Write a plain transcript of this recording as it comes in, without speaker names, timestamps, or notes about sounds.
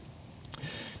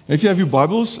If you have your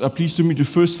Bibles, please turn me to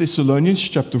 1 Thessalonians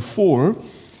chapter 4. 1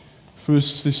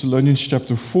 Thessalonians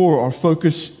chapter 4. Our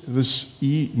focus this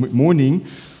morning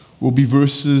will be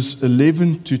verses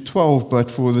 11 to 12,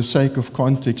 but for the sake of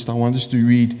context, I want us to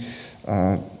read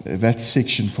that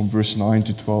section from verse 9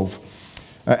 to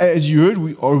 12. As you heard,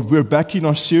 we're back in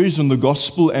our series on the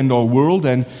gospel and our world,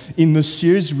 and in this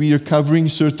series we are covering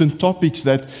certain topics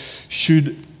that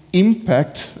should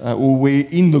impact, or where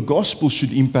in the gospel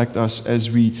should impact us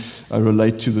as we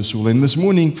relate to this world. And this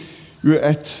morning we're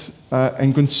at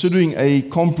and considering a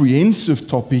comprehensive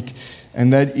topic,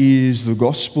 and that is the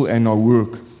gospel and our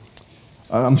work.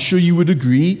 I'm sure you would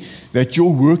agree that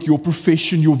your work, your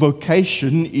profession, your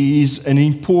vocation is an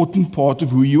important part of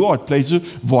who you are. It plays a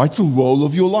vital role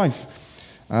of your life.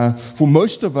 For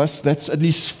most of us, that's at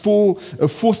least a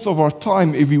fourth of our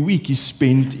time every week is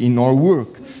spent in our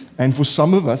work. And for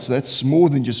some of us, that's more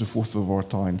than just a fourth of our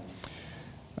time.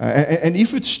 And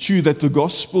if it's true that the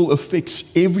gospel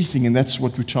affects everything, and that's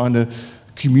what we're trying to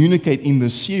communicate in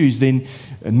this series, then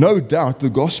no doubt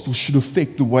the gospel should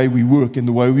affect the way we work and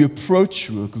the way we approach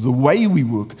work, the way we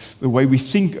work, the way we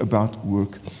think about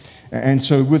work. And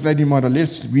so with that in mind,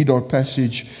 let's read our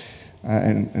passage,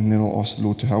 and then I'll ask the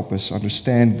Lord to help us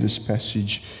understand this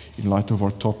passage in light of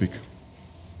our topic.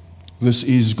 This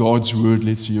is God's word.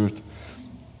 Let's hear it.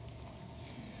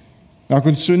 Now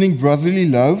concerning brotherly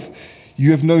love,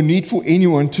 you have no need for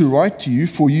anyone to write to you,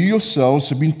 for you yourselves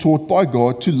have been taught by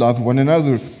God to love one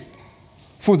another.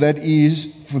 For that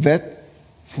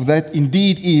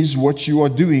indeed is what you are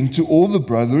doing to all the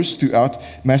brothers throughout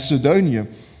Macedonia.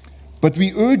 But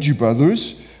we urge you,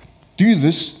 brothers, do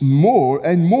this more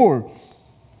and more,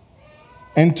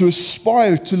 and to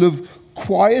aspire to live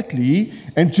quietly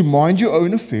and to mind your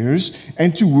own affairs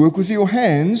and to work with your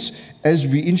hands as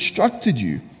we instructed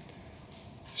you,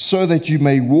 so that you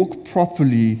may walk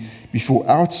properly before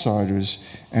outsiders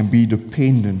and be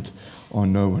dependent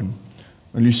on no one.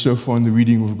 Only so far in the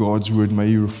reading of God's word, may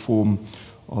you reform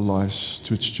our lives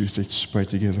to its truth. Let's pray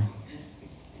together.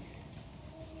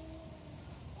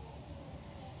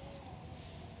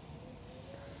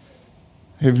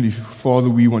 Heavenly Father,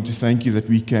 we want to thank you that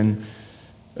we can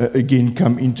again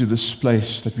come into this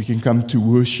place, that we can come to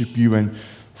worship you and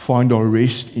find our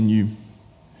rest in you.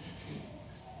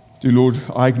 Dear Lord,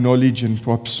 I acknowledge, and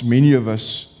perhaps many of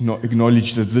us not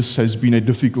acknowledge, that this has been a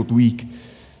difficult week,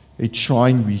 a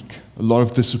trying week, a lot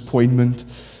of disappointment,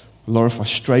 a lot of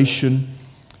frustration,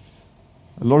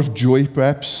 a lot of joy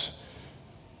perhaps,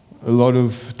 a lot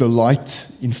of delight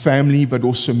in family, but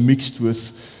also mixed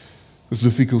with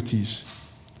difficulties.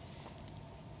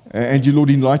 And dear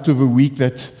Lord, in light of a week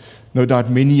that no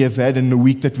doubt many have had, and a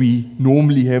week that we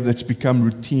normally have that's become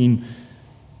routine,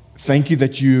 thank you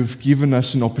that you have given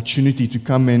us an opportunity to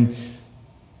come and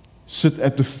sit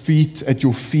at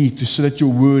your feet, to sit at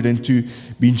your word and to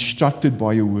be instructed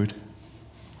by your word.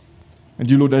 And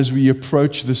dear Lord, as we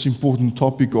approach this important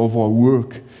topic of our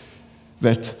work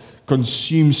that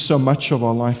consumes so much of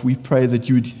our life, we pray that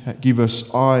you would give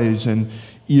us eyes and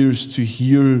ears to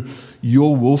hear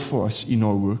your will for us in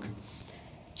our work,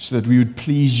 so that we would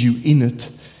please you in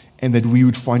it and that we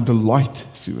would find delight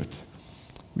through it.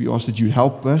 We ask that you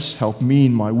help us, help me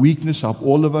in my weakness, help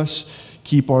all of us,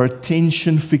 keep our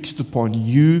attention fixed upon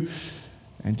you,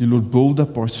 and dear Lord, build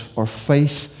up our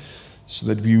faith so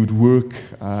that we would work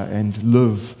and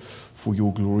live for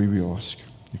your glory, we ask.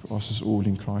 We ask this all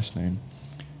in Christ's name.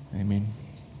 Amen.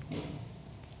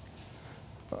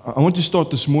 I want to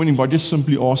start this morning by just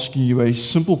simply asking you a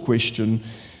simple question,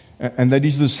 and that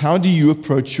is this: how do you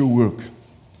approach your work?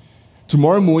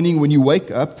 Tomorrow morning when you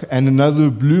wake up and another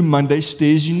Blue Monday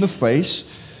stares you in the face,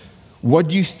 what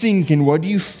do you think and what do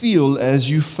you feel as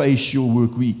you face your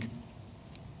work week?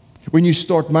 When you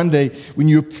start Monday, when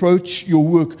you approach your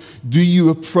work, do you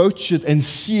approach it and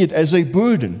see it as a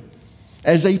burden,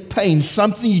 as a pain,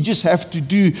 something you just have to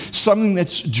do, something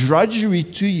that's drudgery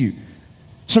to you,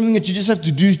 something that you just have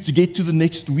to do to get to the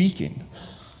next weekend?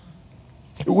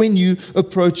 When you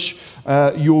approach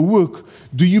your work,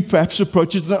 do you perhaps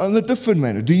approach it in a different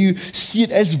manner? Do you see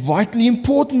it as vitally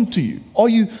important to you? Are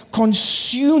you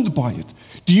consumed by it?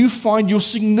 Do you find your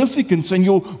significance and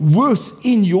your worth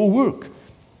in your work?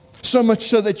 So much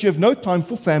so that you have no time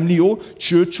for family or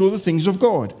church or the things of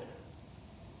God.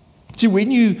 See,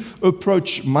 when you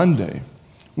approach Monday,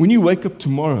 when you wake up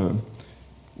tomorrow,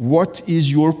 what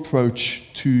is your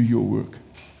approach to your work?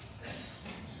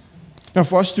 Now,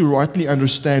 for us to rightly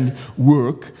understand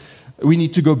work, we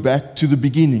need to go back to the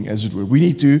beginning, as it were. We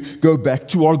need to go back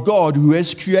to our God who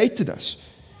has created us.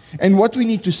 And what we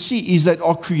need to see is that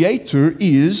our Creator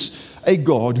is a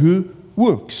God who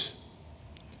works.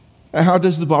 How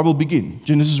does the Bible begin?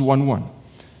 Genesis 1:1.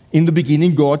 In the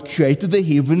beginning, God created the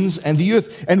heavens and the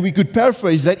earth. And we could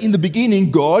paraphrase that, in the beginning,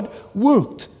 God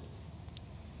worked.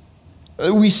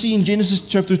 We see in Genesis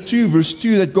chapter 2, verse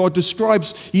 2, that God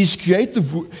describes His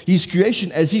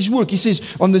creation as His work. He says,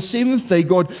 on the seventh day,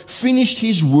 God finished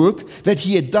His work that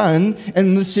He had done, and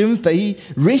on the seventh day, He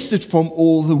rested from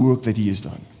all the work that He has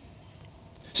done.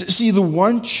 See, the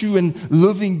one true and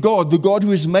living God, the God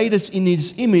who has made us in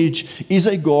His image, is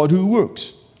a God who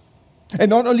works.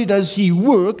 And not only does He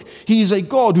work, He is a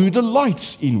God who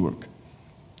delights in work.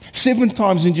 7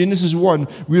 times in Genesis 1,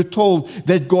 we are told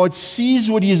that God sees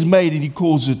what He has made and He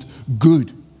calls it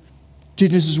good.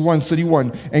 Genesis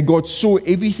 1:31, and God saw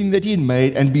everything that He had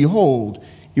made, and behold,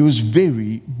 it was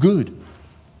very good.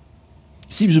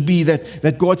 It seems to be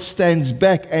that God stands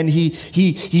back and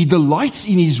He delights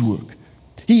in His work.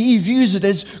 He views it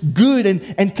as good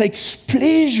and takes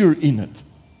pleasure in it.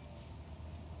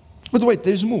 But wait,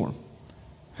 there's more.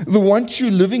 The one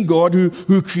true living God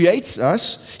who creates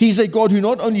us, He's a God who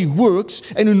not only works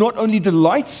and who not only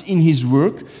delights in His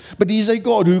work, but He's a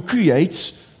God who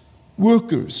creates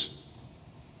workers.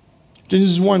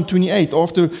 Genesis 1:28,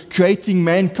 after creating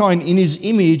mankind in His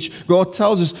image, God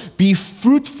tells us, be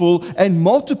fruitful and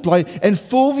multiply and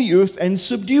fill the earth and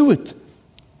subdue it.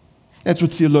 That's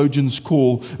what theologians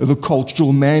call the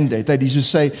cultural mandate. That is to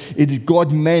say,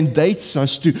 God mandates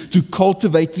us to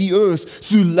cultivate the earth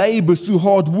through labor, through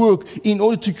hard work, in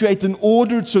order to create an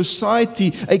ordered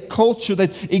society, a culture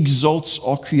that exalts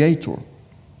our Creator.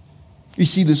 We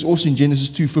see this also in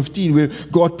Genesis 2:15, where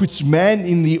God puts man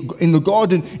in the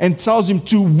garden and tells him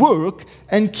to work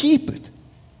and keep it.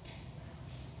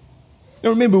 Now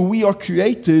remember, we are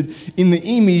created in the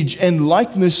image and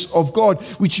likeness of God,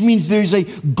 which means there is a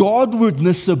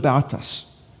Godwardness about us.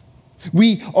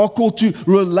 We are called to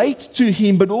relate to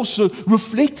Him, but also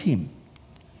reflect Him.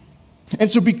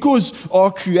 And so because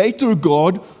our Creator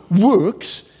God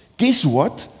works, guess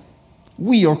what?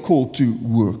 We are called to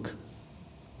work.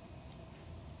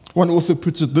 One author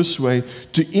puts it this way: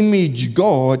 to image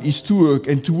God is to work,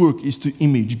 and to work is to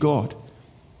image God.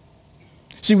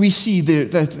 See, we see there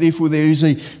that therefore there is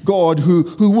a God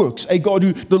who works, a God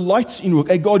who delights in work,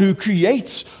 a God who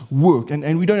creates work.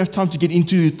 And we don't have time to get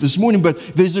into it this morning, but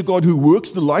there's a God who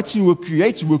works, delights in work,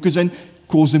 creates workers, and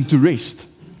calls them to rest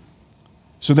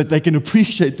so that they can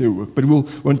appreciate their work. But we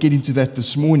won't get into that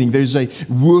this morning. There's a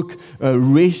work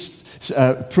rest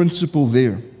principle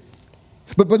there.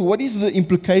 But what is the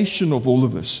implication of all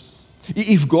of this?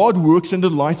 If God works and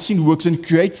delights in works and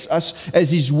creates us as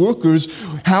His workers,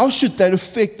 how should that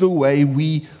affect the way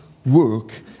we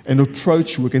work and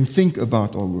approach work and think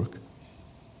about our work?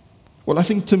 Well, I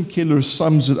think Tim Keller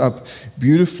sums it up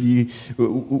beautifully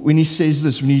when he says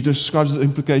this, when he describes the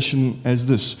implication as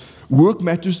this: work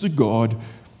matters to God,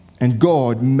 and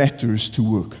God matters to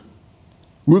work.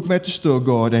 Work matters to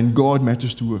God, and God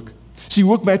matters to work. See,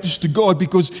 work matters to God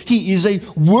because He is a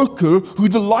worker who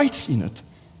delights in it.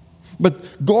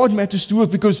 But God matters to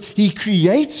work because He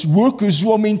creates workers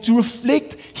who are meant to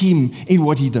reflect Him in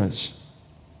what He does.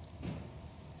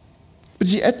 But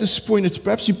see, at this point, it's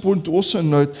perhaps important to also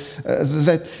note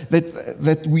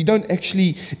that we don't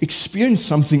actually experience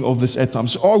something of this at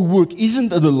times. Our work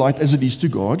isn't a delight as it is to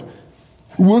God.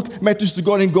 Work matters to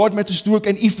God and God matters to work.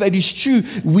 And if that is true,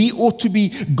 we ought to be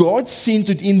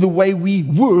God-centered in the way we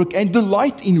work and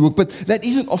delight in work. But that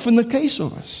isn't often the case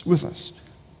with us.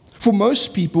 For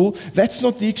most people, that's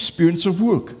not the experience of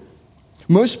work.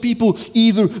 Most people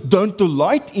either don't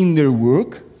delight in their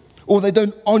work or they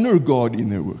don't honor God in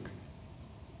their work.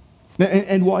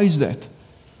 And why is that?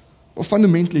 Well,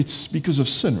 fundamentally, it's because of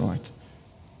sin, right?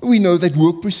 We know that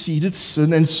work preceded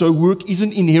sin, and so work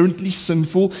isn't inherently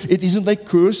sinful. It isn't a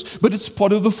curse, but it's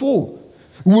part of the fall.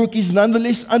 Work is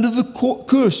nonetheless under the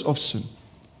curse of sin.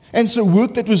 And so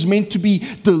work that was meant to be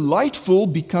delightful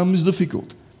becomes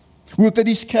difficult. Work that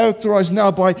is characterized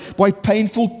now by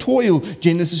painful toil,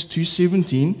 Genesis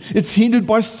 2:17. It's hindered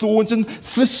by thorns and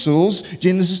thistles,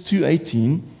 Genesis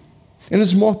 2:18. And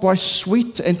it's marked by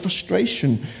sweat and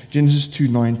frustration, Genesis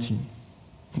 2:19.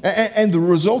 And the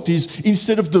result is,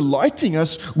 instead of delighting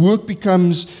us, work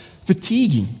becomes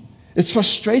fatiguing. It's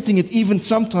frustrating. It even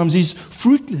sometimes is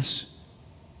fruitless.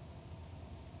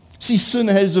 See, sin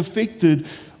has affected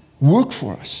work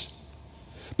for us.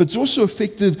 But it's also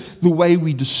affected the way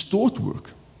we distort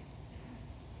work.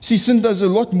 See, sin does a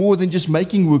lot more than just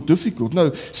making work difficult.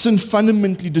 No, sin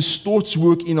fundamentally distorts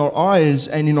work in our eyes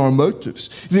and in our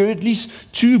motives. There are at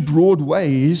least 2 broad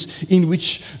ways in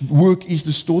which work is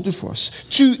distorted for us.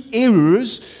 2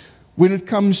 errors when it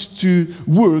comes to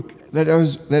work that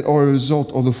are a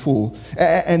result of the fall.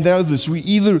 And they are this: we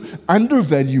either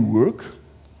undervalue work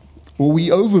or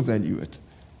we overvalue it.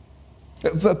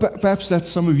 Perhaps that's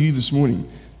some of you this morning.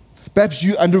 Perhaps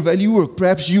you undervalue work.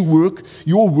 Perhaps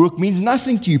your work means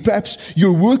nothing to you. Perhaps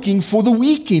you're working for the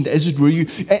weekend, as it were,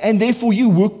 and therefore you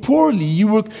work poorly. You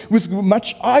work with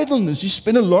much idleness. You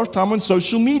spend a lot of time on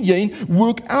social media in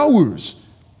work hours.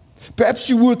 Perhaps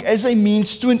you work as a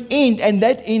means to an end, and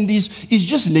that end is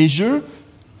just leisure,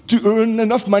 to earn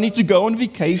enough money to go on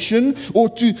vacation or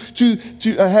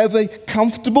to have a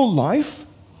comfortable life.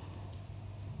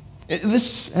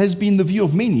 This has been the view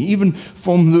of many, even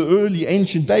from the early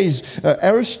ancient days.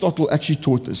 Aristotle actually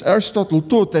taught this. Aristotle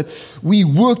taught that we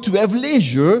work to have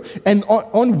leisure and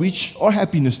on which our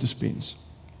happiness depends.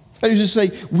 That is to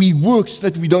say, we work so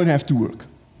that we don't have to work.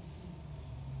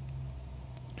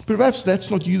 Perhaps that's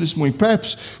not you this morning.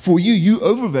 Perhaps for you, you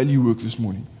overvalue work this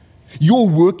morning. Your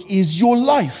work is your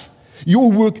life.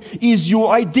 Your work is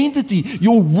your identity.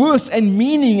 Your worth and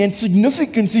meaning and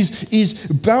significance is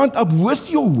bound up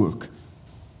with your work.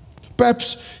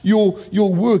 Perhaps your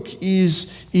work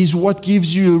is what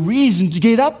gives you a reason to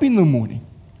get up in the morning.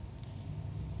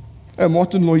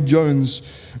 Martin Lloyd-Jones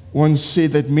once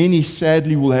said that many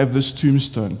sadly will have this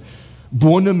tombstone: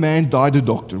 born a man, died a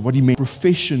doctor. What he meant,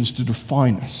 professions to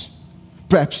define us.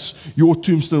 Perhaps your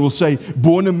tombstone will say,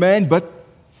 born a man, but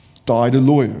died a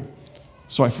lawyer.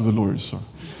 Sorry for the lawyers, sorry.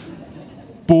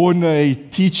 Born a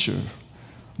teacher,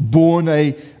 born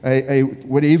a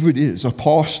whatever it is, a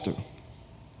pastor.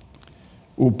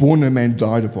 Or born a man,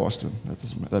 died a pastor.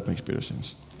 That makes better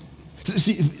sense.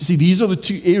 See, these are the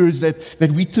two areas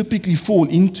that we typically fall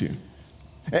into.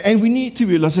 And we need to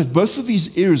realize that both of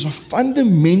these areas are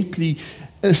fundamentally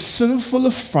a sinful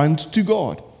affront to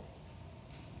God.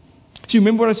 See,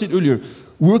 remember what I said earlier?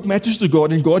 Work matters to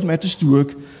God and God matters to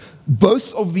work.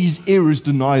 Both of these areas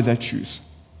deny that truth.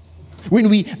 When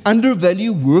we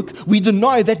undervalue work, we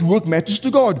deny that work matters to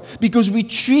God because we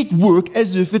treat work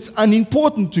as if it's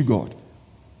unimportant to God.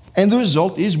 And the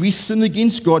result is we sin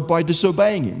against God by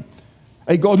disobeying Him,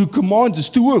 a God who commands us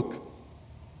to work.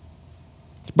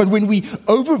 But when we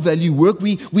overvalue work,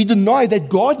 we deny that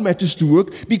God matters to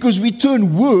work because we turn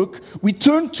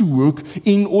to work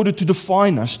in order to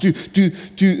define us, to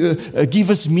give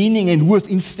us meaning and worth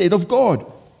instead of God.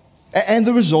 And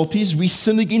the result is we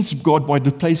sin against God by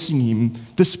displacing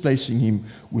Him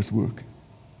with work.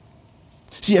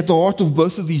 See, at the heart of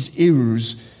both of these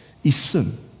errors is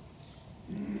sin,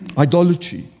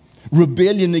 idolatry,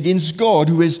 rebellion against God,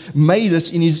 who has made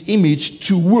us in His image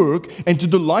to work and to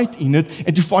delight in it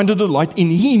and to find a delight in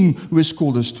Him who has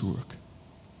called us to work.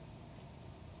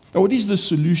 Now, what is the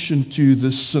solution to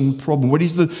this sin problem? What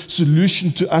is the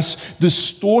solution to us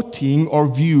distorting our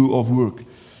view of work?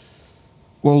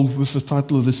 Well, with the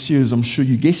title of this series, I'm sure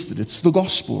you guessed it. It's the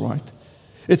gospel, right?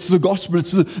 It's the gospel.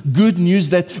 It's the good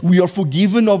news that we are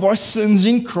forgiven of our sins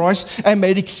in Christ and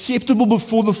made acceptable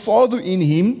before the Father in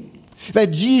Him.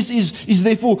 That Jesus is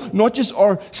therefore not just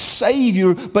our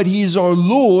Savior, but He is our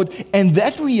Lord. And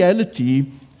that reality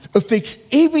affects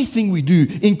everything we do,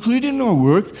 including our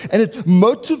work, and it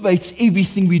motivates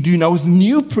everything we do now with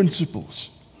new principles.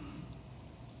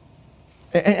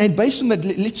 And based on that,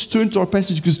 let's turn to our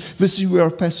passage, because this is where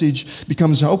our passage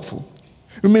becomes helpful.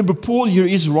 Remember, Paul here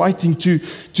is writing to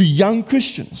young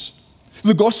Christians.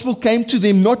 The gospel came to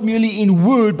them not merely in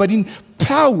word, but in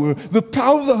power, the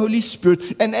power of the Holy Spirit.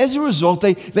 And as a result,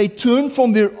 they turned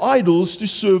from their idols to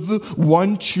serve the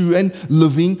one true and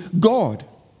living God.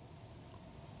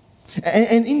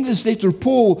 And in this letter,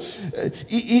 Paul,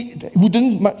 who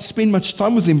didn't spend much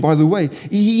time with them, by the way,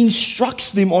 he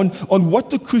instructs them on what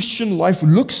the Christian life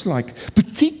looks like,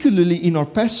 particularly in our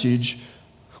passage,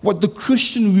 what the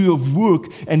Christian view of work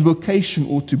and vocation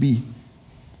ought to be.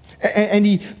 And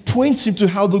he points them to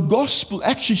how the gospel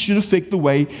actually should affect the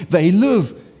way they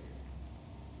live.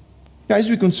 Now, as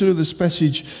we consider this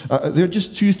passage, there are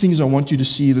just two things I want you to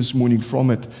see this morning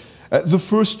from it. The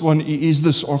first one is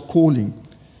this, our calling.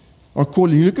 Our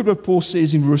calling. Look at what Paul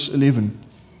says in verse 11.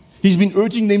 He's been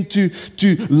urging them to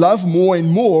love more and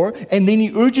more, and then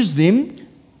he urges them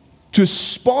to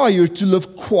aspire to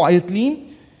live quietly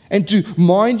and to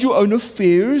mind your own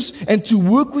affairs and to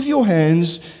work with your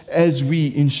hands as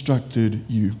we instructed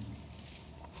you.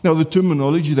 Now, the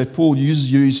terminology that Paul uses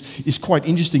here is quite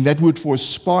interesting. That word for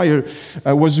aspire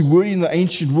was a word in the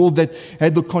ancient world that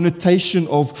had the connotation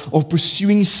of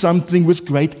pursuing something with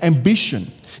great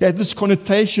ambition. It had this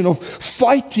connotation of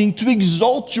fighting to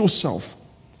exalt yourself,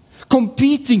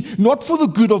 competing not for the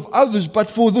good of others, but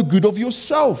for the good of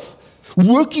yourself,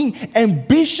 working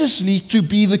ambitiously to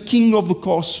be the king of the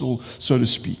castle, so to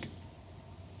speak.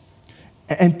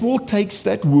 And Paul takes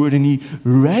that word and he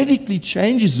radically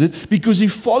changes it because he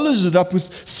follows it up with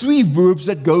 3 verbs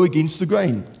that go against the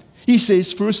grain. He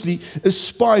says, firstly,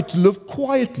 aspire to live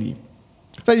quietly.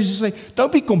 That is to say,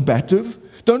 don't be combative,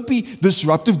 don't be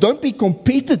disruptive, don't be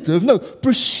competitive. No,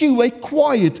 pursue a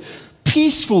quiet,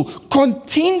 peaceful,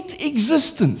 content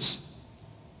existence.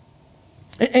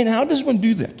 And how does one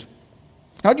do that?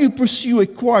 How do you pursue a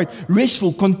quiet,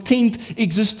 restful, content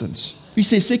existence? He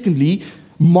says, secondly,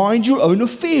 mind your own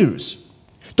affairs.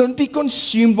 Don't be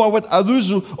consumed by what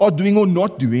others are doing or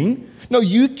not doing. No,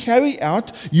 you carry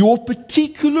out your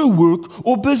particular work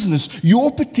or business,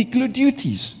 your particular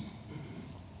duties.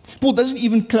 Paul doesn't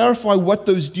even clarify what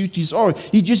those duties are.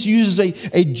 He just uses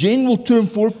a general term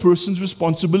for a person's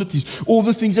responsibilities, all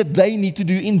the things that they need to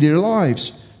do in their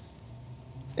lives.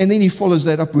 And then he follows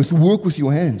that up with work with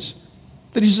your hands.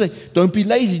 That is to say, don't be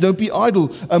lazy, don't be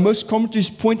idle. Most commentators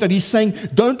point out, he's saying,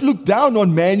 don't look down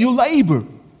on manual labor.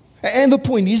 And the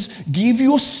point is, give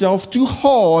yourself to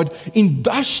hard,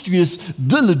 industrious,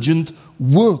 diligent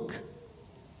work.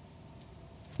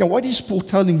 Now, what is Paul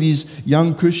telling these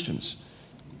young Christians?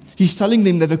 He's telling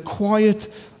them that a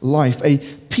quiet life, a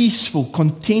peaceful,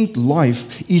 content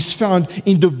life is found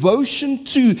in devotion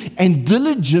to and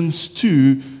diligence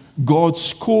to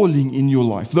God's calling in your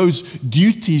life. Those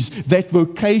duties, that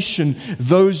vocation,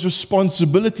 those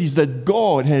responsibilities that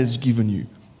God has given you.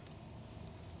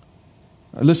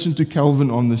 I listened to Calvin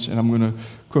on this, and I'm going to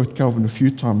quote Calvin a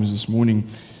few times this morning.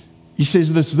 He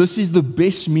says this is the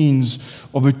best means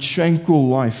of a tranquil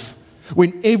life,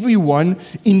 when everyone,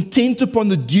 intent upon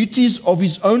the duties of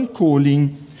his own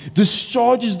calling,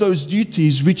 discharges those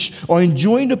duties which are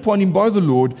enjoined upon him by the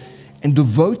Lord, and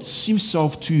devotes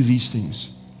himself to these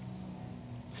things.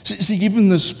 See, given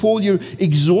this, Paul here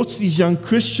exhorts these young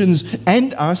Christians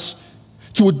and us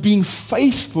toward being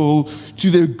faithful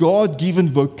to their God-given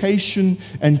vocation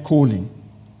and calling.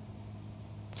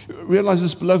 Realize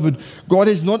this, beloved, God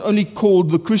has not only called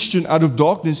the Christian out of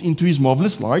darkness into his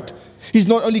marvelous light, he's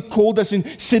not only called us and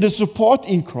set us apart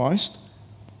in Christ,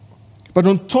 but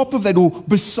on top of that, or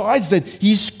besides that,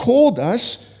 he's called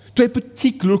us to a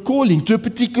particular calling, to a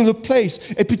particular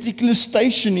place, a particular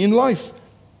station in life.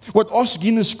 What Os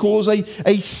Guinness calls a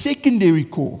secondary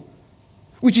call,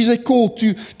 which is a call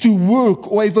to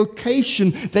work or a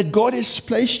vocation that God has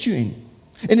placed you in.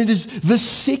 And it is this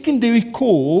secondary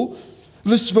call,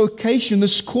 this vocation,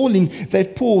 this calling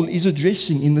that Paul is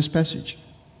addressing in this passage.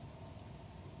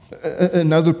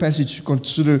 Another passage to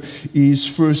consider is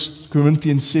 1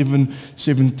 Corinthians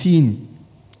 7:17.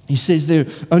 He says there,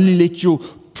 only let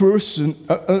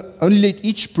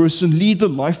each person lead the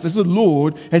life that the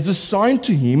Lord has assigned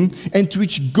to him and to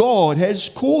which God has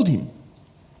called him.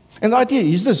 And the idea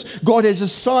is this: God has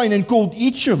assigned and called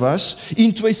each of us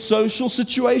into a social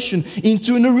situation,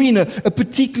 into an arena, a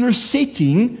particular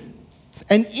setting,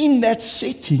 and in that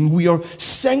setting we are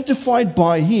sanctified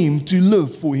by him to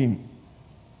live for him.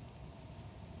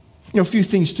 A few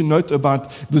things to note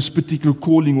about this particular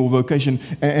calling or vocation,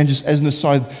 and just as an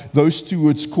aside, those two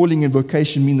words, calling and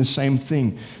vocation, mean the same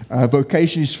thing.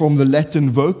 Vocation is from the Latin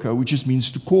voca, which just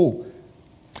means to call.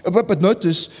 But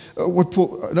notice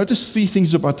notice 3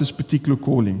 things about this particular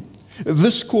calling.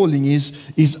 This calling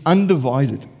is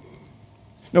undivided.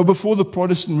 Now, before the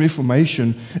Protestant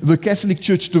Reformation, the Catholic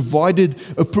Church divided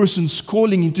a person's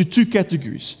calling into 2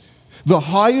 categories. The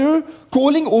higher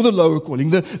calling or the lower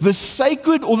calling, the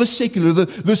sacred or the secular,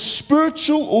 the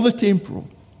spiritual or the temporal.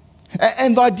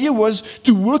 And the idea was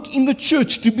to work in the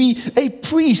church, to be a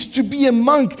priest, to be a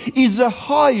monk is a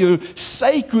higher,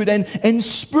 sacred and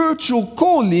spiritual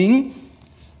calling.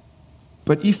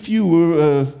 But if you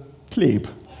were a plebe,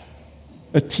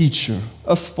 a teacher,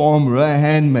 a farmer, a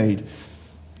handmaid,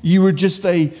 you were just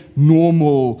a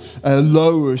normal,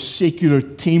 lower, secular,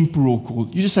 temporal call.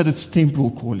 You just had its temporal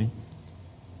calling.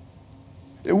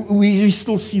 We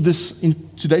still see this in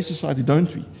today's society,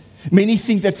 don't we? Many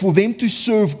think that for them to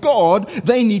serve God,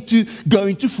 they need to go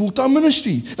into full-time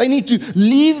ministry. They need to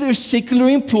leave their secular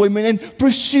employment and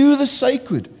pursue the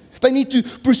sacred. They need to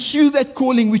pursue that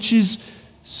calling which is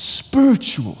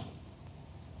spiritual.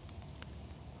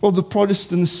 Well, the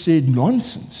Protestants said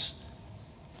nonsense.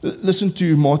 Listen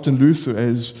to Martin Luther,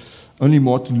 as only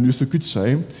Martin Luther could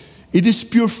say. It is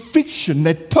pure fiction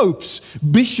that popes,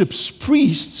 bishops,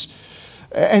 priests,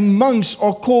 and monks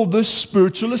are called the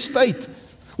spiritual estate,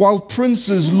 while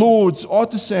princes, lords,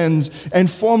 artisans,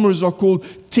 and farmers are called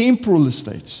temporal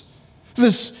estates.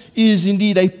 This is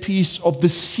indeed a piece of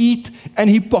deceit and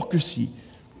hypocrisy.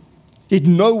 Yet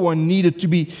no one needed to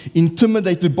be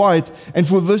intimidated by it, and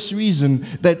for this reason,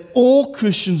 that all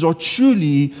Christians are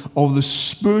truly of the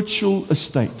spiritual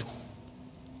estate.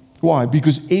 Why?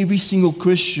 Because every single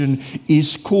Christian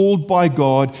is called by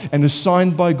God and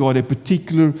assigned by God a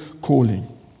particular calling.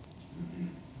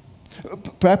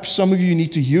 Perhaps some of you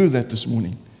need to hear that this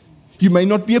morning. You may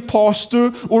not be a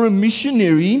pastor or a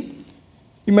missionary.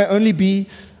 You may only be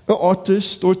an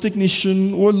artist or a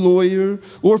technician or a lawyer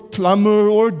or a plumber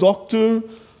or a doctor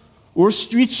or a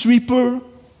street sweeper.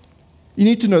 You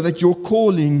need to know that your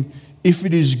calling, if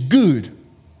it is good,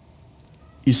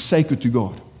 is sacred to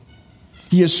God.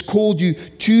 He has called you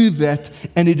to that,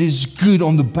 and it is good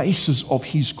on the basis of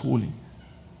His calling.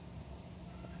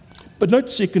 But note,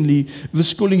 secondly,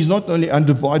 this calling is not only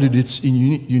undivided, it's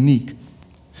unique.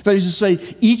 That is to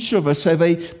say, each of us have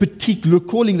a particular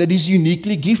calling that is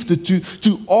uniquely gifted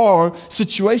to our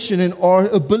situation and our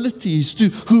abilities, to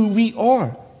who we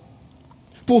are.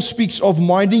 Paul speaks of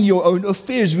minding your own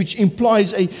affairs, which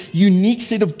implies a unique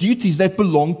set of duties that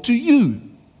belong to you.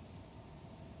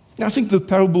 I think the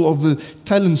parable of the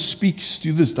talents speaks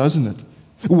to this, doesn't it?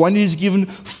 One is given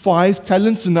 5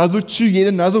 talents, another 2, yet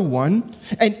another 1,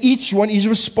 and each one is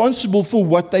responsible for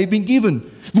what they've been given.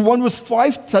 The one with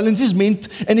 5 talents is meant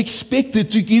and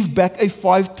expected to give back a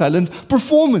 5-talent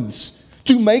performance,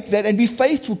 to make that and be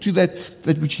faithful to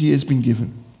that which he has been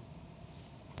given.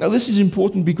 Now, this is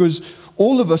important because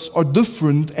all of us are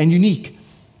different and unique.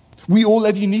 We all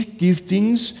have unique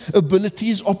giftings,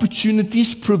 abilities,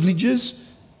 opportunities, privileges.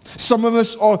 Some of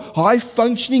us are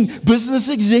high-functioning business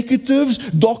executives,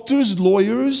 doctors,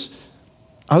 lawyers,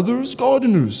 others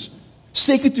gardeners,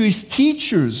 secretaries,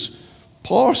 teachers,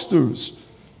 pastors.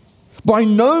 By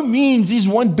no means is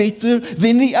one better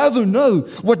than the other. No,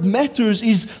 what matters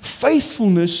is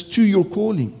faithfulness to your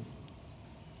calling.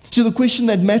 So the question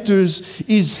that matters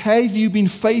is, have you been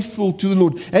faithful to the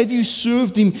Lord? Have you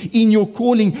served Him in your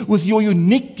calling with your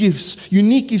unique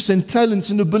gifts and talents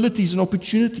and abilities and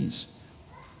opportunities?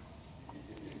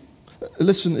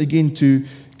 Listen again to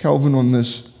Calvin on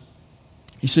this.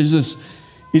 He says this: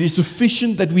 it is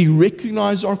sufficient that we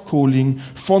recognize our calling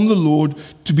from the Lord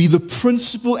to be the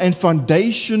principle and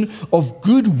foundation of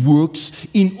good works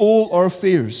in all our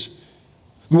affairs.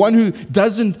 The one who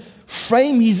doesn't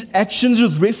frame his actions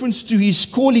with reference to his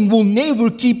calling will never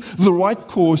keep the right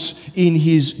course in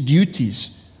his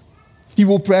duties. He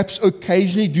will perhaps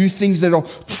occasionally do things that are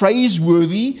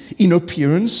praiseworthy in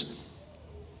appearance,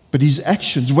 but his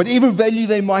actions, whatever value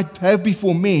they might have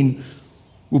before men,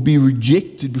 will be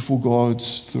rejected before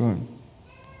God's throne.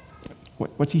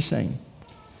 What's he saying?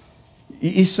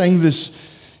 He is saying this: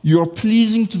 you are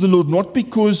pleasing to the Lord not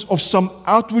because of some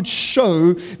outward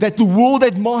show that the world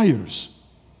admires.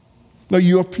 No,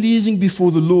 you are pleasing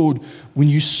before the Lord when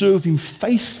you serve Him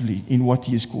faithfully in what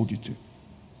He has called you to,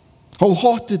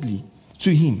 wholeheartedly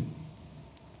to Him.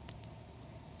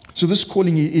 So this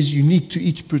calling is unique to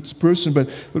each person, but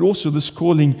also this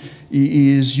calling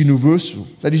is universal.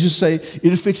 That is to say,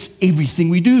 it affects everything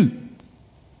we do.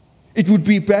 It would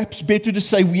be perhaps better to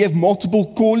say we have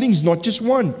multiple callings, not just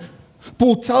one.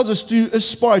 Paul tells us to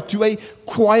aspire to a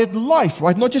quiet life,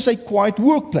 right? Not just a quiet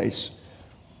workplace.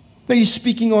 Now he's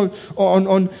speaking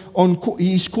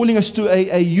he's calling us to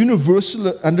a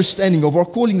universal understanding of our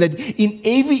calling, that in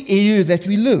every area that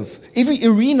we live, every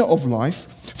arena of life,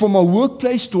 from our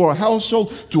workplace to our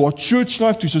household, to our church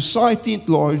life, to society at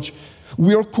large,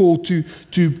 we are called to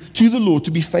the Lord,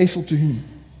 to be faithful to Him.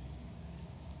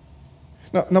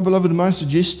 Now, beloved, may I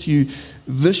suggest to you,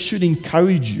 this should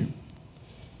encourage you.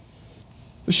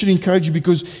 This should encourage you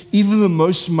because even the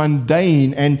most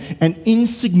mundane and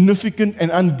insignificant and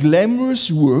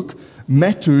unglamorous work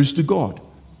matters to God.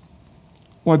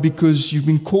 Why? Because you've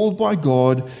been called by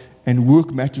God and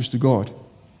work matters to God.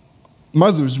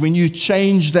 Mothers, when you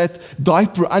change that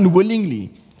diaper unwillingly,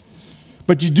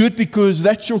 but you do it because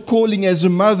that's your calling as a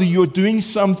mother, you're doing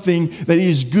something that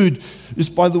is good. This,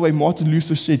 by the way, Martin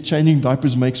Luther said, changing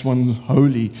diapers makes one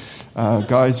holy.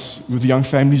 Guys, with young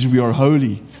families, we are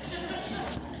holy.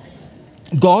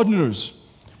 Gardeners,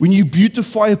 when you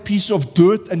beautify a piece of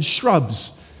dirt and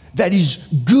shrubs, that is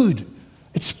good.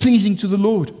 It's pleasing to the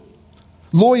Lord.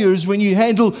 Lawyers, when you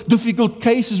handle difficult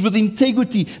cases with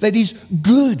integrity, that is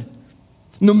good.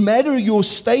 No matter your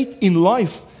state in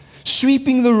life,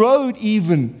 sweeping the road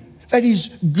even, that is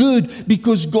good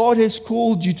because God has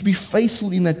called you to be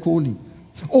faithful in that calling.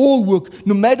 All work,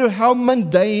 no matter how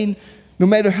mundane, no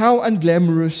matter how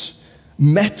unglamorous,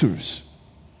 matters.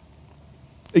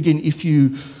 Again, if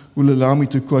you will allow me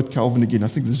to quote Calvin again, I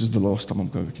think this is the last time I'm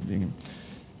quoting him.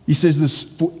 He says this: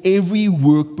 for every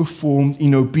work performed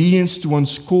in obedience to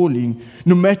one's calling,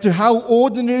 no matter how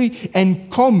ordinary and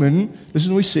common, listen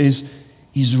to what he says,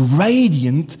 is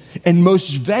radiant and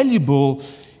most valuable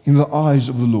in the eyes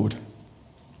of the Lord.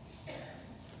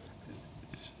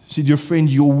 See, dear friend,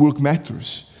 your work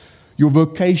matters. Your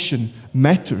vocation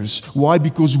matters. Why?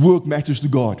 Because work matters to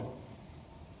God.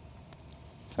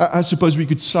 I suppose we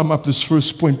could sum up this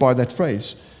first point by that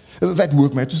phrase, that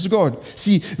work matters to God.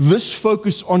 See, this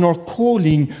focus on our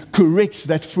calling corrects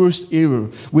that first error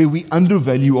where we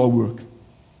undervalue our work.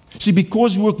 See,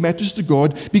 because work matters to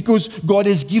God, because God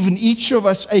has given each of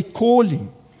us a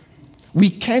calling, we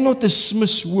cannot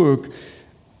dismiss work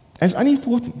as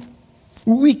unimportant.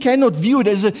 We cannot view it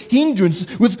as a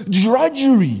hindrance with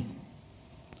drudgery.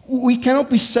 We cannot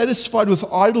be satisfied with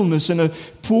idleness and a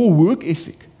poor work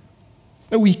ethic.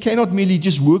 No, we cannot merely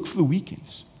just work for the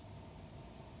weekends.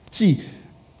 See,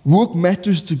 work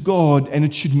matters to God and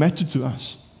it should matter to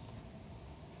us.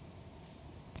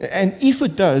 And if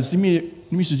it does, let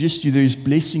me suggest to you there is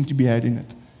blessing to be had in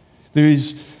it. There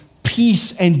is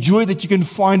peace and joy that you can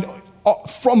find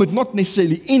from it, not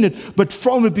necessarily in it, but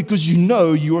from it because you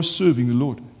know you are serving the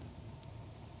Lord.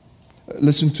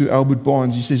 Listen to Albert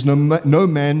Barnes. He says, no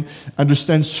man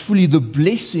understands fully the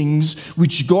blessings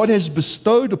which God has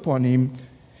bestowed upon him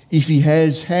if he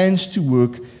has hands to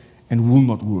work and will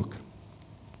not work.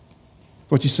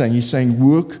 What's he saying? He's saying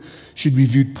work should be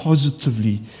viewed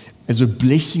positively as a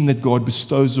blessing that God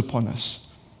bestows upon us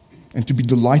and to be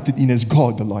delighted in as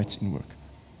God delights in work.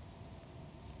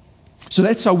 So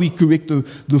that's how we correct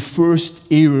the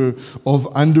first error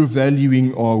of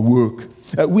undervaluing our work.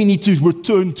 We need to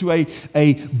return to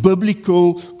a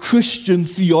biblical Christian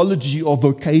theology of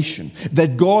vocation,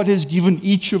 that God has given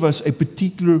each of us a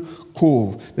particular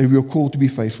call that we are called to be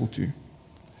faithful to.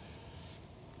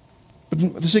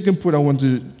 But the second point I want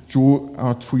to draw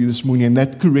out for you this morning, and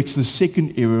that corrects the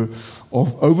second error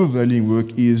of overvaluing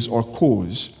work, is our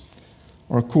cause.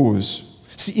 Our cause.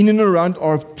 See, in and around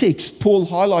our text, Paul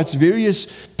highlights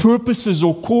various purposes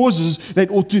or causes that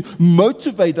ought to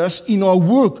motivate us in our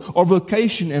work, our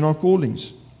vocation, and our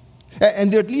callings.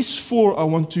 And there are at least four I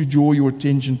want to draw your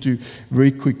attention to very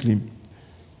quickly.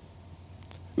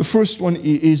 The first one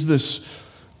is this: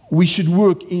 we should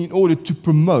work in order to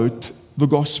promote the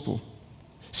gospel.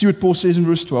 See what Paul says in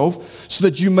verse 12, so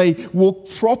that you may walk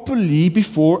properly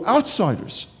before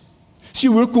outsiders. See,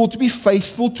 we're called to be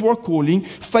faithful to our calling,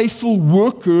 faithful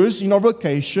workers in our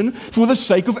vocation for the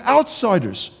sake of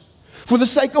outsiders, for the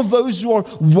sake of those who are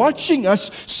watching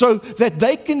us so that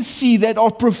they can see that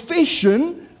our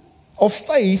profession of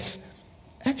faith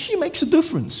actually makes a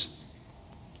difference.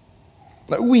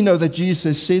 Now, we know that Jesus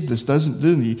has said this,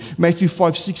 didn't he? Matthew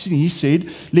 5:16, he said,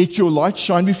 "Let your light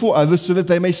shine before others so that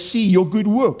they may see your good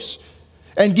works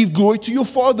and give glory to your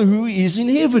Father who is in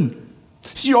heaven."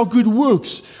 See, our good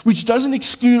works, which doesn't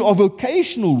exclude our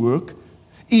vocational work,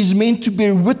 is meant to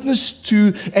bear witness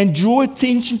to and draw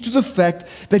attention to the fact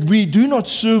that we do not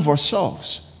serve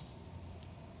ourselves.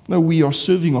 No, we are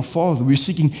serving our Father. We're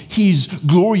seeking His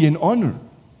glory and honor.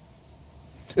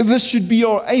 This should be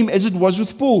our aim, as it was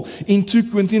with Paul. In 2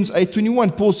 Corinthians 8:21,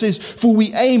 Paul says, "For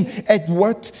we aim at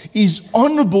what is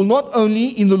honorable not only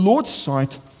in the Lord's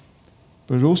sight,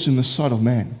 but also in the sight of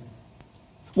man."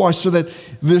 Why? So that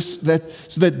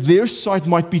their sight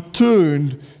might be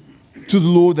turned to the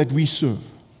Lord that we serve.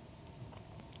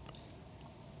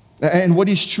 And what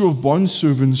is true of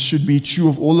bondservants should be true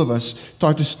of all of us.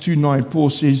 Titus 2:9, Paul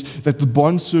says that the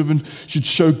bondservant should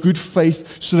show good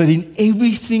faith so that in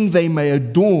everything they may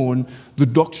adorn the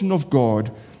doctrine of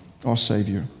God, our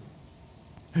Savior.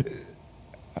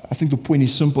 I think the point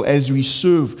is simple. As we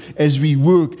serve, as we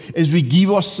work, as we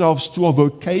give ourselves to our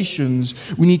vocations,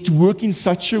 we need to work in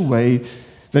such a way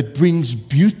that brings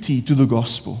beauty to the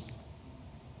gospel.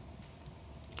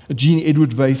 Jean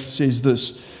Edward Waith says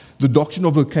this: the doctrine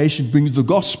of vocation brings the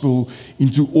gospel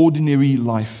into ordinary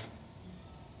life.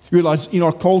 Realize in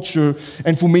our culture,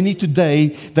 and for many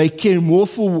today, they care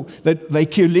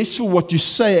less for what you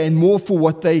say and more for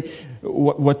what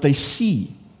they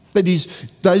see. That is,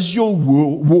 does your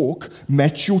walk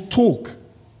match your talk?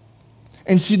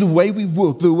 And see, the way we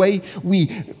work, the way we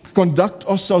conduct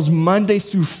ourselves Monday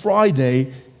through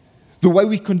Friday, the way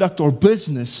we conduct our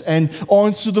business and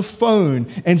answer the phone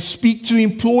and speak to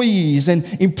employees and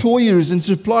employers and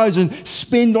suppliers and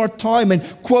spend our time and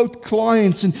quote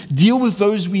clients and deal with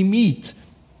those we meet,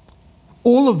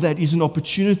 all of that is an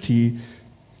opportunity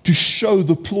to show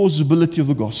the plausibility of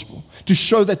the gospel, to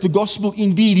show that the gospel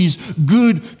indeed is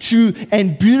good, true,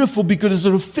 and beautiful because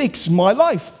it affects my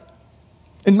life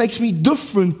and makes me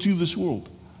different to this world.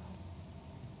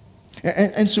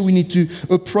 And so we need to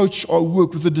approach our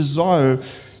work with a desire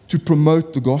to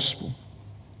promote the gospel.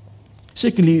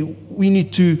 Secondly, we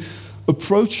need to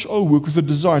approach our work with a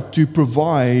desire to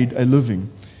provide a living.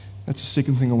 That's the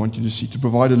second thing I want you to see, to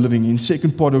provide a living. In the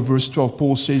second part of verse 12,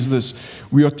 Paul says this: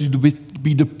 we are to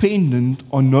be dependent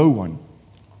on no one.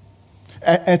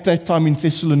 At that time in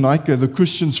Thessalonica, the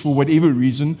Christians, for whatever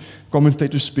reason,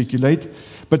 commentators speculate,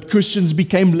 but Christians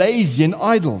became lazy and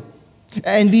idle.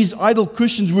 And these idle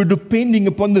Christians were depending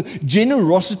upon the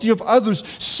generosity of others,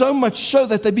 so much so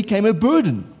that they became a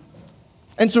burden.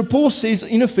 And so Paul says,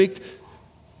 in effect,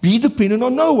 be dependent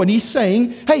on no one. He's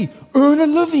saying, hey, earn a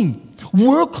living,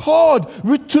 work hard,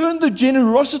 return the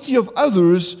generosity of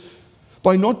others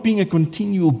by not being a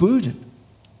continual burden.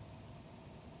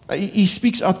 He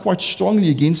speaks out quite strongly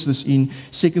against this in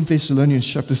 2 Thessalonians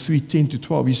chapter 3, 10 to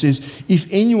 12. He says, if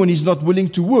anyone is not willing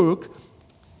to work,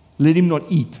 let him not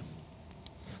eat.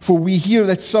 For we hear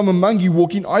that some among you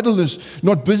walk in idleness,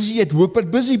 not busy at work,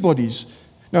 but busybodies.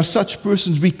 Now such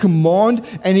persons we command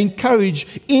and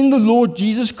encourage in the Lord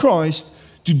Jesus Christ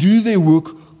to do their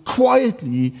work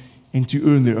quietly and to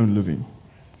earn their own living.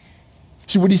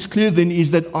 So what is clear then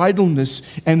is that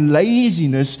idleness and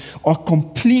laziness are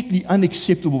completely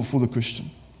unacceptable for the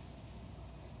Christian.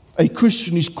 A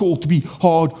Christian is called to be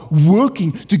hard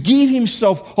working, to give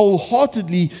himself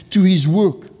wholeheartedly to his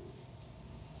work.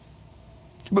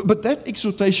 But that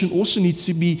exhortation also needs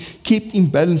to be kept in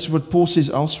balance with what Paul says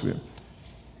elsewhere.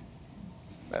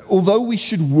 Although we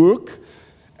should work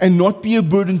and not be a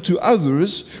burden to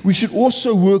others, we should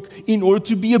also work in order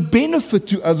to be a benefit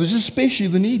to others, especially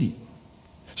the needy.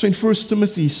 So in 1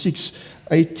 Timothy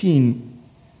 6:18,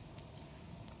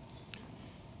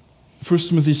 1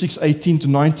 Timothy 6:18 to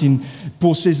 19,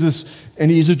 Paul says this,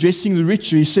 and he is addressing the rich.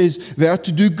 He says they are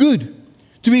to do good,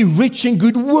 to be rich in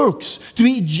good works, to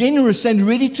be generous and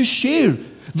ready to share,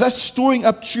 thus storing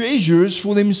up treasures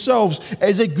for themselves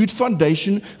as a good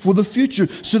foundation for the future,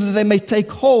 so that they may take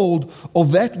hold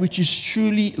of that which is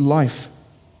truly life.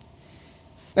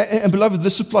 And beloved,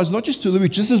 this applies not just to the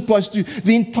rich, this applies to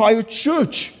the entire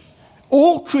church.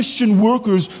 All Christian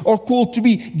workers are called to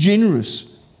be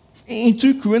generous. In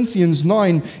 2 Corinthians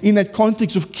 9, in that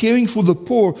context of caring for the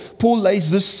poor, Paul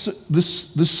lays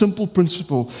this simple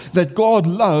principle that God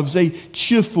loves a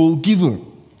cheerful giver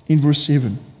in verse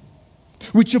 7,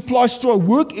 which applies to our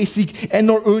work ethic and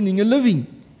our earning a living.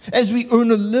 As we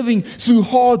earn a living through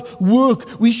hard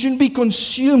work, we shouldn't be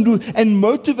consumed and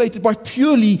motivated by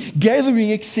purely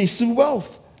gathering excessive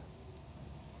wealth.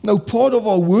 No, part of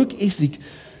our work ethic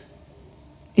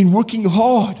in working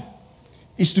hard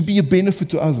is to be a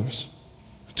benefit to others,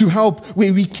 to help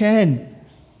where we can.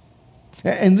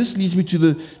 And this leads me to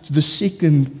the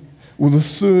second or the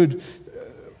third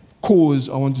cause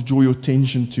I want to draw your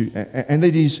attention to, and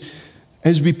that is,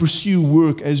 as we pursue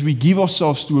work, as we give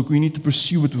ourselves to work, we need to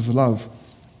pursue it with love.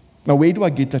 Now, where do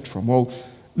I get that from? Well,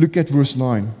 look at verse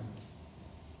 9.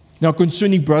 Now,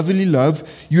 concerning brotherly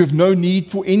love, you have no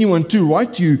need for anyone to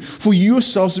write to you, for you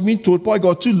yourselves have been taught by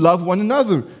God to love one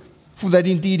another. For that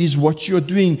indeed is what you are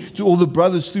doing to all the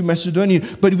brothers through Macedonia.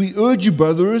 But we urge you,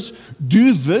 brothers,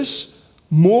 do this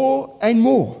more and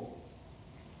more.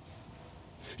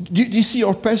 Do you see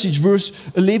our passage, verse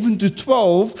 11 to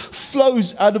 12,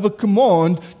 flows out of a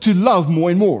command to love more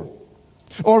and more.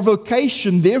 Our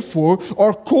vocation, therefore,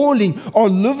 our calling, our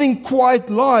living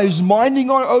quiet lives, minding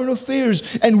our own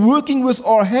affairs, and working with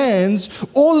our hands,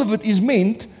 all of it is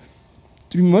meant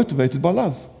to be motivated by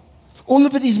love. All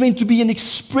of it is meant to be an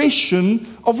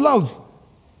expression of love.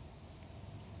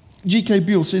 G.K.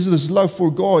 Beale says this: love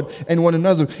for God and one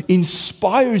another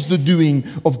inspires the doing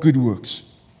of good works.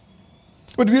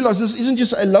 But realize this isn't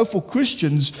just a love for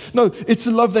Christians. No, it's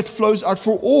a love that flows out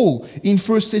for all. In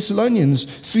 1 Thessalonians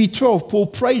 3:12, Paul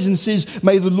prays and says,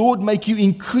 may the Lord make you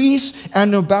increase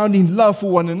and abound in love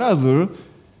for one another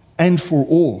and for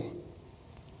all.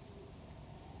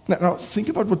 Now think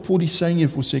about what Paul is saying here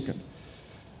for a second.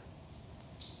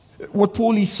 What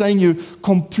Paul is saying here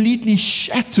completely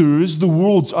shatters the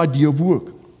world's idea of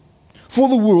work. For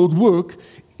the world, work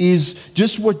is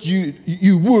just what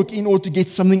you work in order to get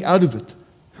something out of it.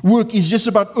 Work is just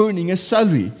about earning a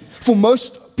salary. For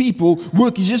most people,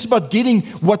 work is just about getting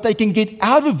what they can get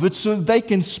out of it so that they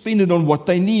can spend it on what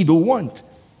they need or want.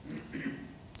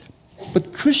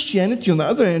 But Christianity, on the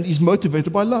other hand, is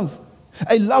motivated by love.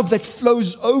 A love that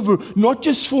flows over, not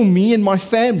just for me and my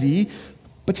family,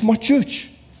 but for my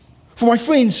church, for my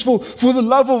friends, for the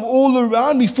love of all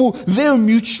around me, for their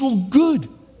mutual good.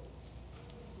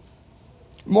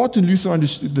 Martin Luther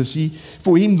understood this.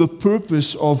 For him, the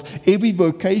purpose of every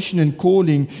vocation and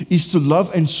calling is to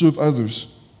love and serve others.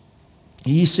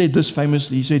 He said this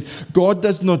famously. He said, God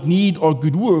does not need our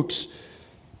good works,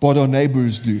 but our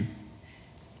neighbors do.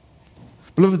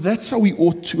 Beloved, that's how we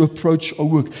ought to approach our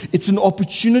work. It's an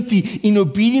opportunity in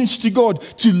obedience to God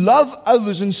to love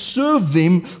others and serve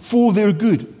them for their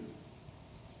good.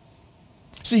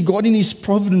 See, God in His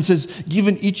providence has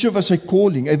given each of us a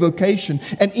calling, a vocation.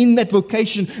 And in that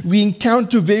vocation, we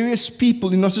encounter various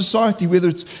people in our society, whether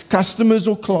it's customers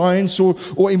or clients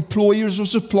or employers or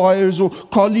suppliers or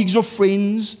colleagues or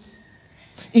friends.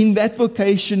 In that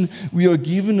vocation, we are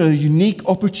given a unique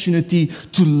opportunity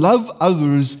to love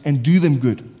others and do them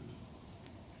good.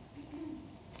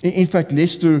 In fact,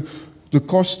 Lester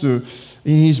DeCoster,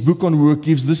 in his book on work,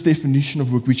 gives this definition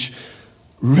of work, which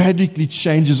radically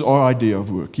changes our idea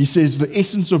of work. He says the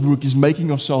essence of work is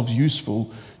making ourselves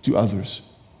useful to others.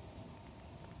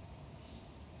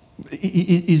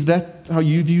 Is that how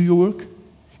you view your work?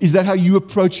 Is that how you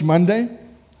approach Monday?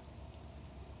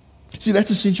 See,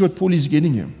 that's essentially what Paul is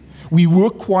getting here. We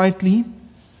work quietly.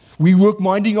 We work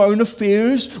minding our own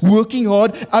affairs, working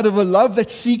hard out of a love that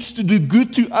seeks to do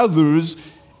good to others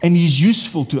and is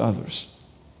useful to others.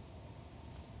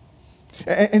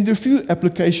 And there are a few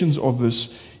applications of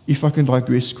this, if I can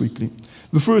digress quickly.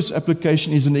 The first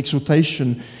application is an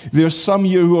exhortation. There are some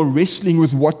here who are wrestling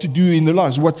with what to do in their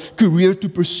lives, what career to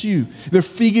pursue. They're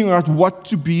figuring out what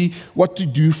to be, what to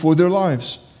do for their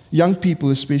lives, young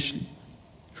people especially.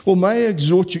 Well, may I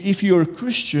exhort you, if you're a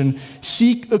Christian,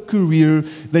 seek a career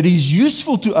that is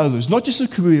useful to others, not just a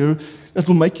career that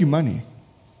will make you money.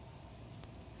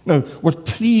 No, what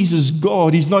pleases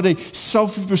God is not a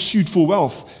selfish pursuit for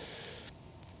wealth,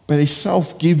 but a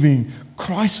self-giving,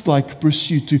 Christ-like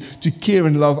pursuit to care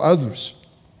and love others.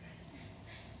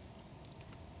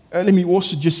 Let me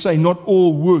also just say, not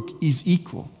all work is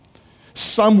equal.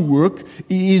 Some work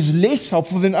is less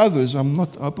helpful than others. I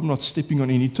hope I'm not stepping on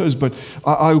any toes, but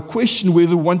I question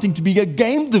whether wanting to be a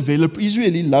game developer is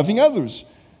really loving others.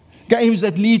 Games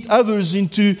that lead others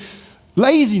into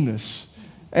laziness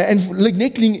and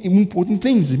neglecting important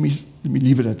things. Let me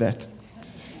leave it at that.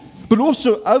 But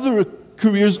also other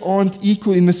careers aren't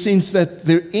equal in the sense that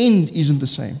their end isn't the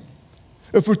same.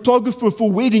 A photographer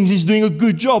for weddings is doing a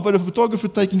good job, but a photographer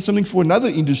taking something for another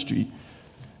industry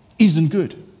isn't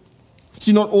good.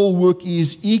 See, not all work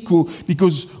is equal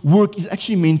because work is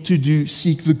actually meant to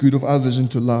seek the good of others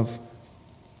and to love.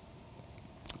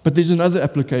 But there's another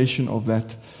application of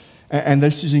that, and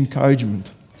this is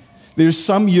encouragement. There are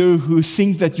some here who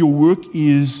think that your work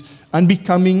is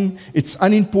unbecoming, it's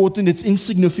unimportant, it's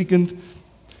insignificant.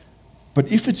 But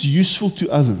if it's useful to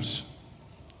others,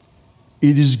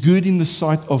 it is good in the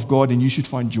sight of God and you should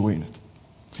find joy in it.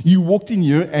 You walked in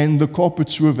here and the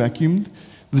carpets were vacuumed,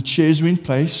 the chairs were in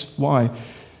place. Why?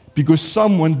 Because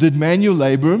someone did manual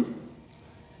labor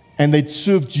and they'd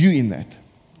served you in that.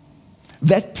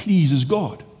 That pleases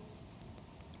God.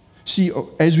 See,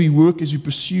 as we work, as we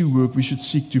pursue work, we should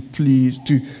seek to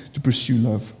pursue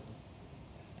love.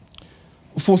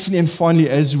 Fourthly and finally,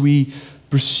 as we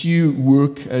pursue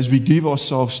work, as we give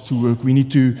ourselves to work, we need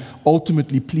to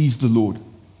ultimately please the Lord.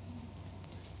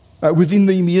 Within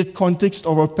the immediate context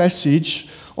of our passage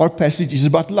is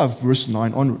about love, verse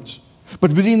 9 onwards.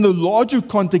 But within the larger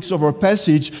context of our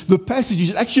passage, the passage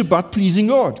is actually about pleasing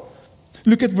God.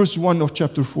 Look at verse 1 of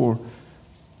chapter 4.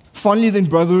 Finally then,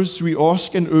 brothers, we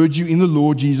ask and urge you in the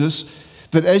Lord Jesus,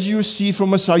 that as you receive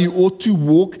from us how you ought to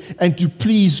walk and to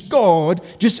please God,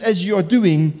 just as you are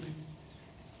doing,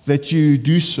 that you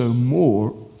do so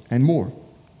more and more.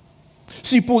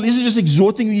 See, Paul isn't just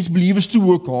exhorting these believers to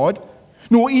work hard,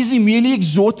 nor is he merely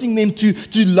exhorting them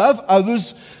to love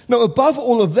others. No, above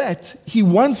all of that, he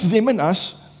wants them and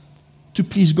us to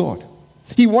please God.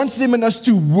 He wants them and us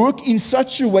to work in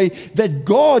such a way that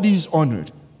God is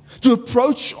honored, to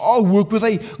approach our work with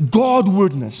a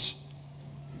Godwardness.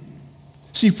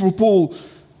 See, for Paul,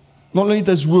 not only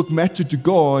does work matter to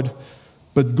God,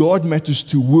 but God matters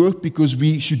to work because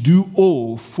we should do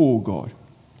all for God.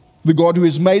 The God who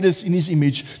has made us in His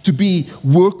image to be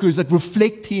workers that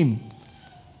reflect Him.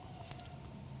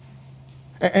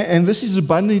 And this is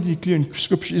abundantly clear in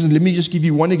Scripture, isn't it? Let me just give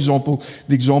you one example,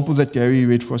 the example that Gary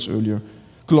read for us earlier.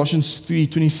 Colossians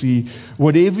 3:23.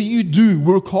 Whatever you do,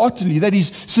 work heartily, that is,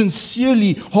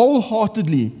 sincerely,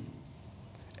 wholeheartedly,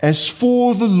 as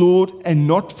for the Lord and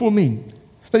not for men.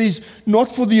 That is,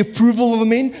 not for the approval of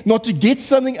men, not to get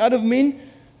something out of men,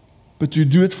 but to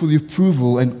do it for the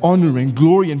approval and honor and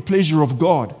glory and pleasure of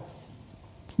God.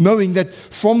 Knowing that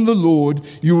from the Lord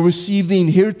you will receive the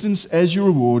inheritance as your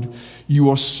reward, you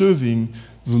are serving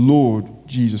the Lord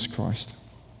Jesus Christ.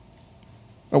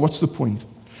 Now, what's the point?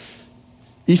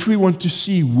 If we want to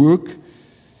see work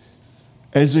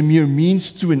as a mere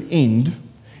means to an end,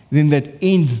 then that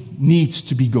end needs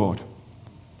to be God.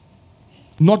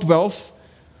 Not wealth,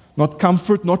 not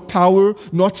comfort, not power,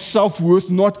 not self-worth,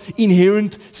 not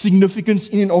inherent significance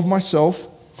in and of myself.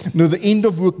 No, the end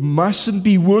of work mustn't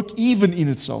be work even in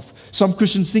itself. Some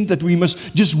Christians think that we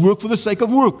must just work for the sake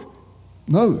of work.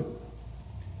 No.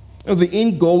 No, the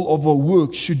end goal of our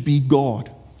work should be God,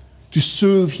 to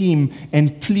serve Him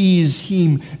and please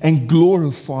Him and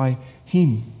glorify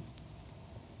Him.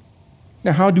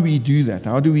 Now, how do we do that?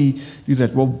 How do we do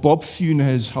that? Well, Bob Thune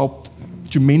has helped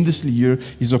tremendously here.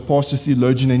 He's a pastor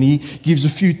theologian, and he gives a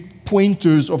few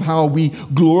pointers of how we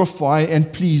glorify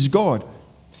and please God.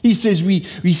 He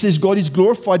says God is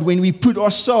glorified when we put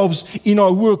ourselves in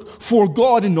our work for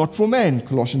God and not for man,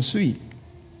 Colossians 3.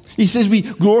 He says we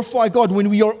glorify God when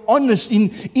we are honest,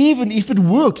 even if it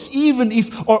works, even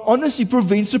if our honesty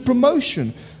prevents a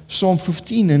promotion, Psalm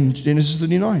 15 and Genesis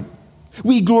 39.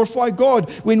 We glorify God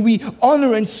when we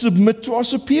honor and submit to our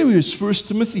superiors, 1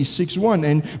 Timothy 6:1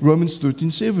 and Romans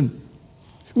 13:7.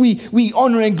 We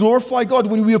honor and glorify God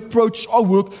when we approach our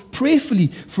work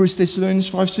prayerfully, 1 Thessalonians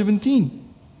 5:17.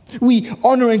 We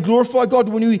honor and glorify God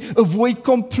when we avoid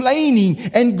complaining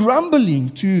and grumbling,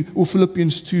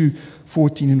 Philippians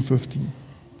 2:14 and 15.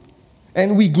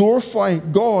 And we glorify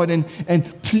God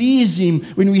and please Him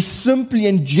when we simply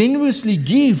and generously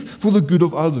give for the good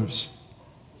of others.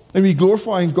 And we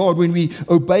glorify God when we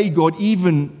obey God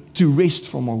even to rest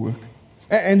from our work.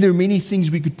 And there are many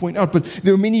things we could point out, but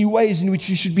there are many ways in which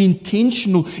we should be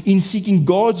intentional in seeking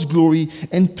God's glory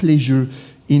and pleasure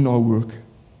in our work.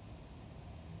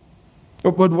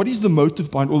 But what is the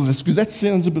motive behind all of this? Because that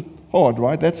sounds a bit hard,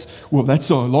 right? That's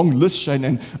a long list, Shane,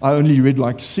 and I only read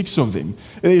like 6 of them.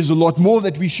 There's a lot more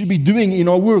that we should be doing in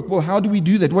our work. Well, how do we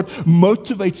do that? What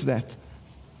motivates that?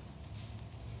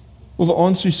 Well, the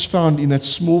answer is found in that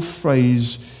small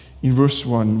phrase in verse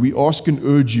 1. We ask and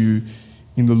urge you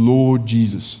in the Lord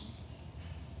Jesus.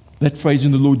 That phrase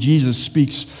in the Lord Jesus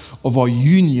speaks of our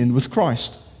union with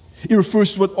Christ. It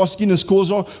refers to what Oskinus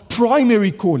calls our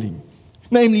primary calling.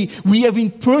 Namely, we have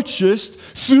been purchased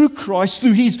through Christ,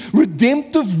 through His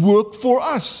redemptive work for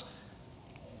us.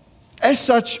 As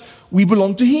such, we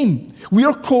belong to Him. We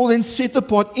are called and set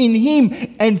apart in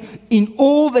Him, and in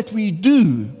all that we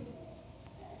do,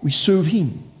 we serve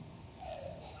Him.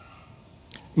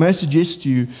 May I suggest to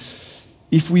you,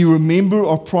 if we remember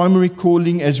our primary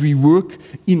calling as we work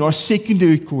in our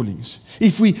secondary callings,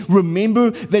 if we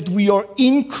remember that we are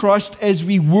in Christ as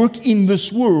we work in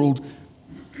this world,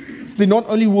 then not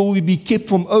only will we be kept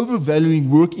from overvaluing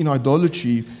work in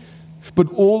idolatry,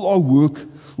 but all our work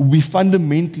will be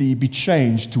fundamentally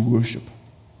changed to worship.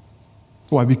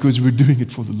 Why? Because we're doing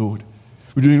it for the Lord.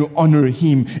 We're doing it to honor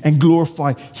Him and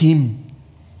glorify Him.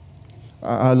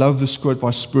 I love this quote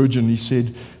by Spurgeon. He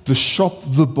said, "The shop,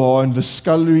 the barn, the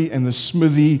scullery, and the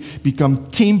smithy become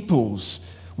temples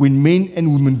when men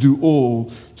and women do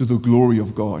all to the glory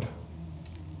of God."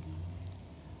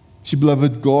 See,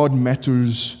 beloved, God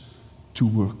matters to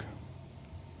work.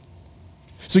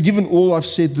 So given all I've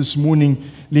said this morning,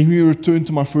 let me return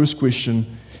to my first question.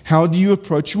 How do you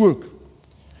approach work?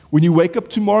 When you wake up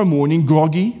tomorrow morning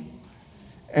groggy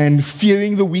and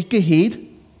fearing the week ahead,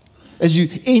 as you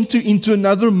enter into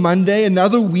another Monday,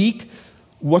 another week,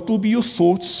 what will be your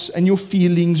thoughts and your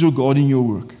feelings regarding your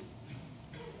work?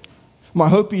 My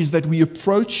hope is that we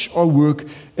approach our work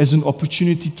as an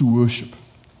opportunity to worship.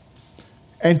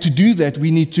 And to do that, we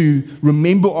need to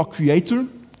remember our Creator.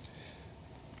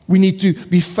 We need to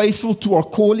be faithful to our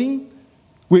calling,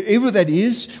 wherever that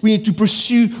is. We need to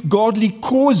pursue godly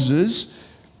causes.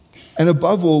 And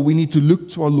above all, we need to look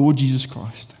to our Lord Jesus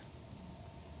Christ,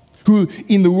 who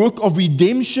in the work of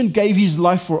redemption gave His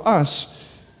life for us.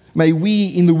 May we,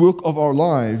 in the work of our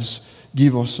lives,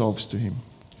 give ourselves to Him.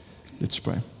 Let's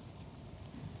pray.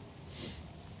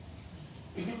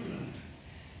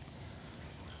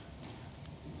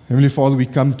 Heavenly Father, we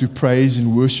come to praise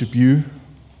and worship You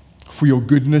for Your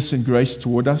goodness and grace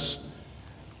toward us.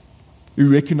 We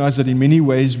recognize that in many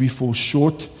ways we fall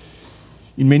short.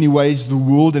 In many ways the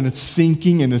world and its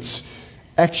thinking and its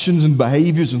actions and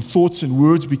behaviors and thoughts and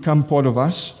words become part of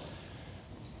us.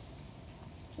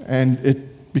 And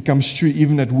it becomes true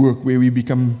even at work, where we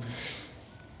become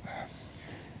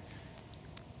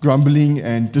grumbling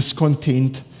and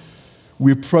discontent.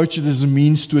 We approach it as a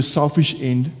means to a selfish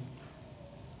end.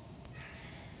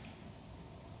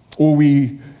 Or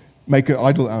we make an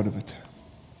idol out of it.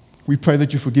 We pray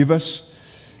that You forgive us.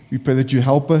 We pray that You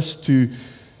help us to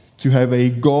have a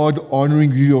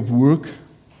God-honoring view of work.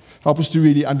 Help us to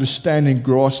really understand and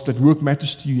grasp that work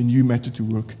matters to You and You matter to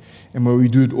work. And may we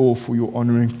do it all for Your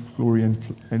honor and glory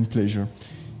and pleasure.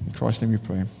 In Christ's name we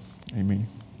pray. Amen.